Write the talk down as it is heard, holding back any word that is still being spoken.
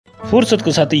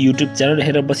फुर्सदको साथै YouTube channel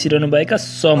हेरेर बसिरहनुभएका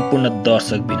सम्पूर्ण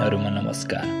दर्शकबिनहरुमा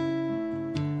नमस्कार।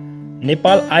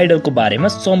 नेपाल आइडलको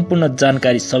बारेमा सम्पूर्ण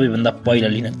जानकारी सबैभन्दा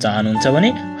पहिला लिन चाहनुहुन्छ भने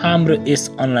हाम्रो यस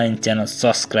अनलाइन च्यानल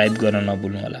सब्स्क्राइब गर्न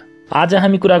नभुल्नुहोला। आज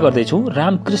हामी कुरा गर्दैछौँ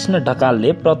रामकृष्ण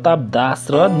ढकालले प्रताप दास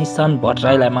र निशान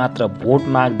भट्टराईलाई मात्र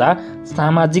भोट माग्दा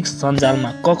सामाजिक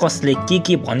सञ्जालमा कसले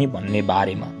के भने भन्ने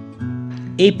बारेमा।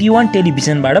 AP1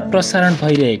 टेलिभिजनबाट प्रसारण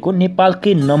भइरहेको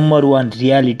नेपालकै number 1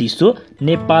 reality so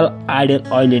Nepal idol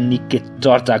अहिले निकै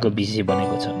चर्चाको विषय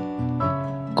बनेको छ।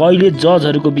 कहिले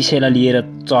जजहरूको विषयलाई लिएर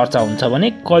चर्चा हुन्छ भने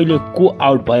कहिले को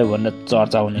आउट भयो भनेर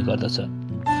चर्चा हुने गर्दछ।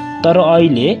 तर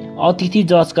अहिले अतिथि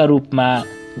जजका रूपमा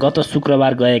गत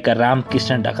शुक्रबार गएका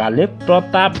रामकृष्ण ढकालले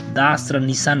प्रताप दास र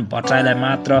निशान भट्टराईलाई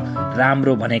मात्र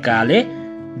राम्रो भनेकाले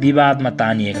विवादमा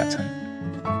तानिएका छन्।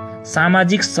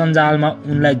 सामाजिक सञ्जालमा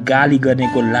उनलाई गाली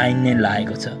गर्नेको लाइन नै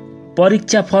लागेको छ।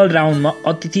 परीक्षा फल राउन्डमा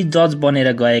अतिथि जज बनेर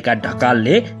गएका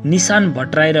ढकालले निशान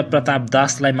भट्टराई र प्रताप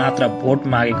दासलाई मात्र भोट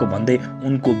मागेको भन्दै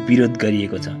उनको विरोध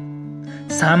गरिएको छ।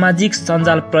 सामाजिक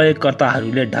सञ्जाल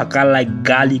प्रयोगकर्ताहरूले ढकाललाई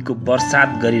गालीको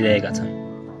बर्सात गरिरहेका छन्।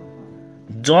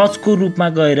 जजको रूपमा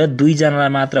गएर 2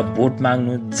 जनालाई मात्र भोट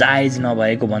माग्नु जायज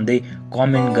नभएको भन्दै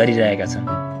कमेन्ट गरिरहेका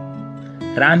छन्।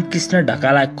 रामकृष्ण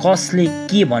ढकाललाई कसले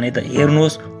के भने त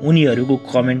हेर्नुहोस् उनीहरूको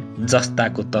कमेन्ट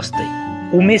जस्ताको तस्तै।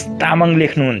 उमेश तामाङ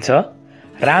लेख्नुहुन्छ,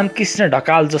 रामकृष्ण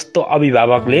ढकाल जस्तो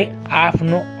अभिभावकले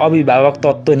आफ्नो अभिभावक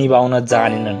तत्त्व निभाउन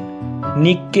जानेनन्,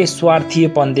 निकै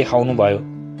स्वार्थीपन देखाउनु भयो।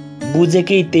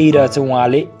 बुझेकै त्यही रहेछ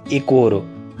उहाँले एकहोरो।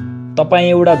 तपाईँ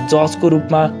एउटा जजको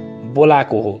रूपमा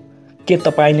बोलाएको हो, के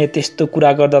तपाईँले त्यस्तो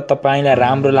कुरा गर्दा तपाईँलाई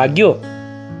राम्रो लाग्यो?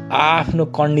 आफ्नो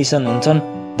कन्डिसन हुन्छन्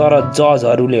तर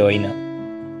जजहरूले होइन।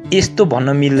 यस्तो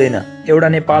भन्न मिल्दैन। एउटा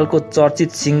नेपालको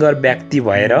चर्चित सिङ्गर व्यक्ति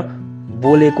भएर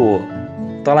बोलेको हो।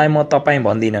 तँलाई म तपाईँ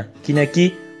भन्दिनँ किनकि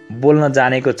बोल्न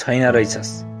जानेको छैन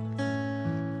रहेछस्।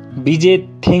 विजय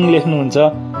थिङ लेख्नुहुन्छ,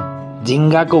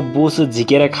 झिङ्गाको बोसो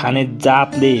झिकेर खाने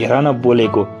जातले हेर न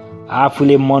बोलेको,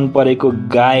 आफूले मन परेको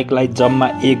गायकलाई जम्मा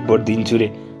 1 भोट दिन्छु रे,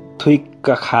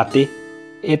 थुइक्क खाते।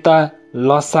 यता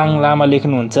लसाङ लामा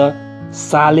लेख्नुहुन्छ,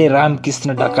 साले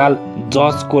रामकृष्ण ढकाल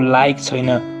जजको लायक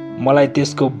छैन, मलाई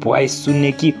त्यसको भोइस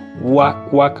सुन्ने कि वाक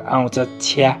वाक आउँछ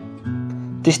छ्या।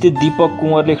 त्यस्तै दिपक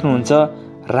कुँवर लेख्नुहुन्छ,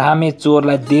 रामे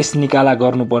चोरलाई देश निकाला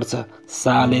गर्नुपर्छ,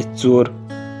 साले चोर।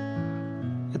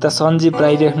 यता सञ्जीव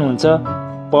राई लेख्नुहुन्छ,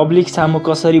 पब्लिक सामु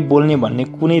कसरी बोल्ने भन्ने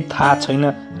कुनै थाहा छैन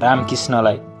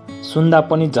रामकृष्णलाई, सुन्दा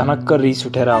पनि झनक्क रिस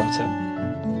उठेर आउँछ।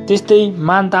 त्यस्तै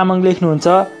मान तामाङ लेख्नुहुन्छ,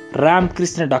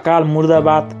 रामकृष्ण ढकाल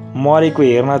मुर्दाबाद, मरेको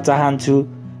हेर्न चाहन्छु,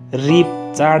 रिप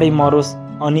चाँडै मरोस्।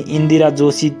 अनि इन्दिरा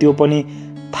जोशी त्यो पनि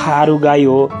थारू गाई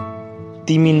हो,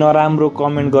 तिमी नराम्रो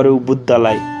कमेन्ट गर्यौ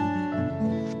बुद्धलाई।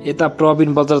 यता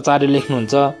प्रवीण बज्राचार्य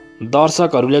लेख्नुहुन्छ,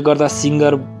 दर्शकहरूले गर्दा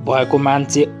सिङ्गर भएको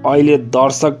मान्छे अहिले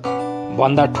दर्शक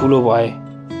भन्दा ठुलो भए।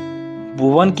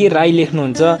 भुवन के राई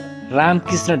लेख्नुहुन्छ,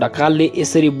 रामकृष्ण ढकालले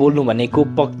यसरी बोल्नु भनेको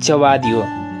पक्षवादी हो।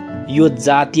 यो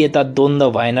जातीयता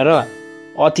द्वन्द्व भएन र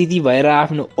अतिथि भएर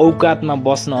आफ्नो औकातमा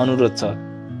बस्न अनुरोध छ,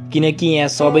 किनकि यहाँ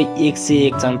सबै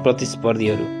 101 छन्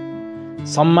प्रतिस्पर्धीहरू।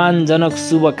 सम्मानजनक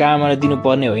शुभकामना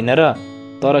दिनुपर्ने होइन र,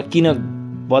 तर किन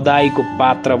बधाईको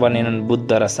पात्र बनेनन्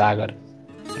बुद्ध र सागर?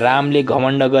 रामले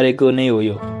घमण्ड गरेको नै हो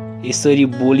यो। यसरी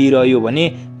बोलिरह्यो भने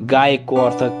गायकको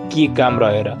अर्थ के काम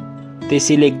रह्यो र?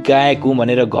 त्यसैले गायक हुँ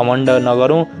भनेर घमण्ड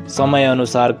नगरौँ,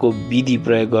 समयअनुसारको विधि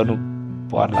प्रयोग गर्नु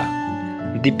पर्ला।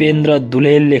 दिपेन्द्र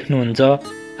दुलेल लेख्नुहुन्छ,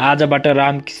 आजबाट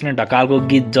रामकृष्ण ढकालको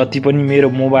गीत जति पनि मेरो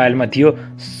मोबाइलमा थियो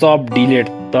सब डिलिट,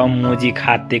 त मोजी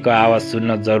खातेको आवाज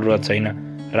सुन्न जरुरत छैन,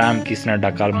 रामकृष्ण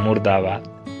ढकाल मुर्दाबाद।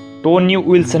 टोनी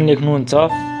विल्सन लेख्नुहुन्छ,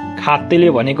 खातेले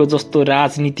भनेको जस्तो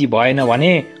राजनीति भएन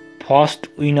भने first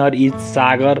winner is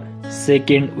Sagar,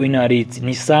 second winner is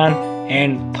Nishan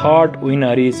and third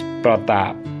winner is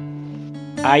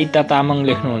Pratap. आइता Tamang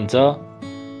लेख्नुहुन्छ,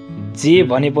 जे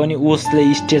भने पनि उसले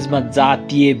स्टेजमा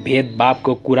जातीय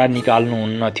भेदभावको कुरा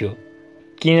निकाल्नुहुन्न थियो,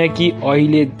 किनकि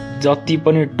अहिले जति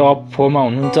पनि टप 4 मा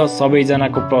हुनुहुन्छ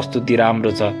सबैजनाको प्रस्तुति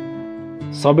राम्रो छ,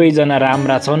 सबैजना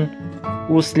राम्रा छन्।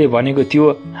 उसले भनेको थियो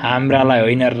हाम्रालाई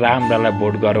होइन राम्रालाई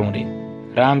भोट गरौँ रे।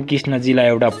 रामकृष्णजीलाई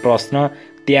एउटा प्रश्न,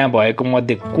 त्यहाँ भएको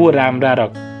मध्ये को राम्रा र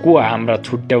को हाम्रा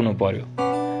छुट्याउनु पर्यो।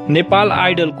 नेपाल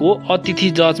आइडलको अतिथि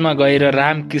जजमा गएर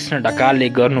रामकृष्ण ढकालले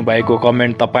गर्नुभएको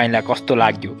कमेन्ट तपाईँलाई कस्तो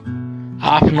लाग्यो?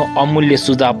 आफ्नो अमूल्य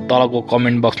सुझाव तलको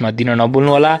कमेन्ट बक्समा दिन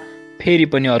नभुल्नुहोला। फेरि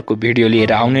पनि अर्को भिडियो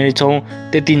लिएर आउने नै छौँ।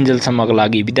 त्यतिन्जेलसम्मको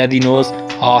लागि बिदा दिनुहोस्।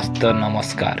 हस्त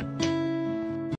नमस्कार।